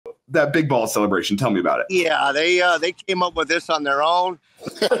that big ball celebration. Tell me about it. Yeah, they came up with this on their own.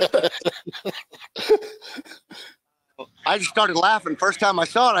 I just started laughing. First time I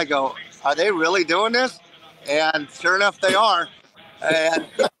saw it, I go, "Are they really doing this?" And sure enough, they are. And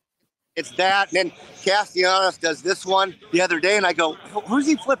it's that. And then Castellanos does this one the other day, and I go, "Who's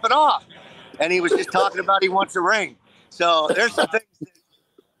he flipping off?" And he was just talking about he wants a ring. So there's some things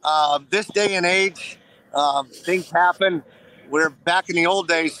that, this day and age, things happen. We're back in the old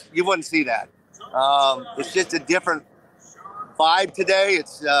days, you wouldn't see that. It's just a different vibe today.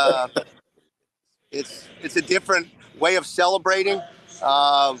 It's a different way of celebrating,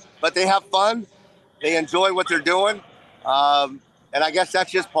 but they have fun. They enjoy what they're doing, and I guess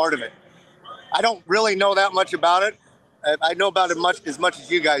that's just part of it. I don't really know that much about it. I know about it as much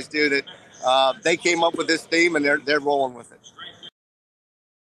as you guys do. That they came up with this theme and they're rolling with it.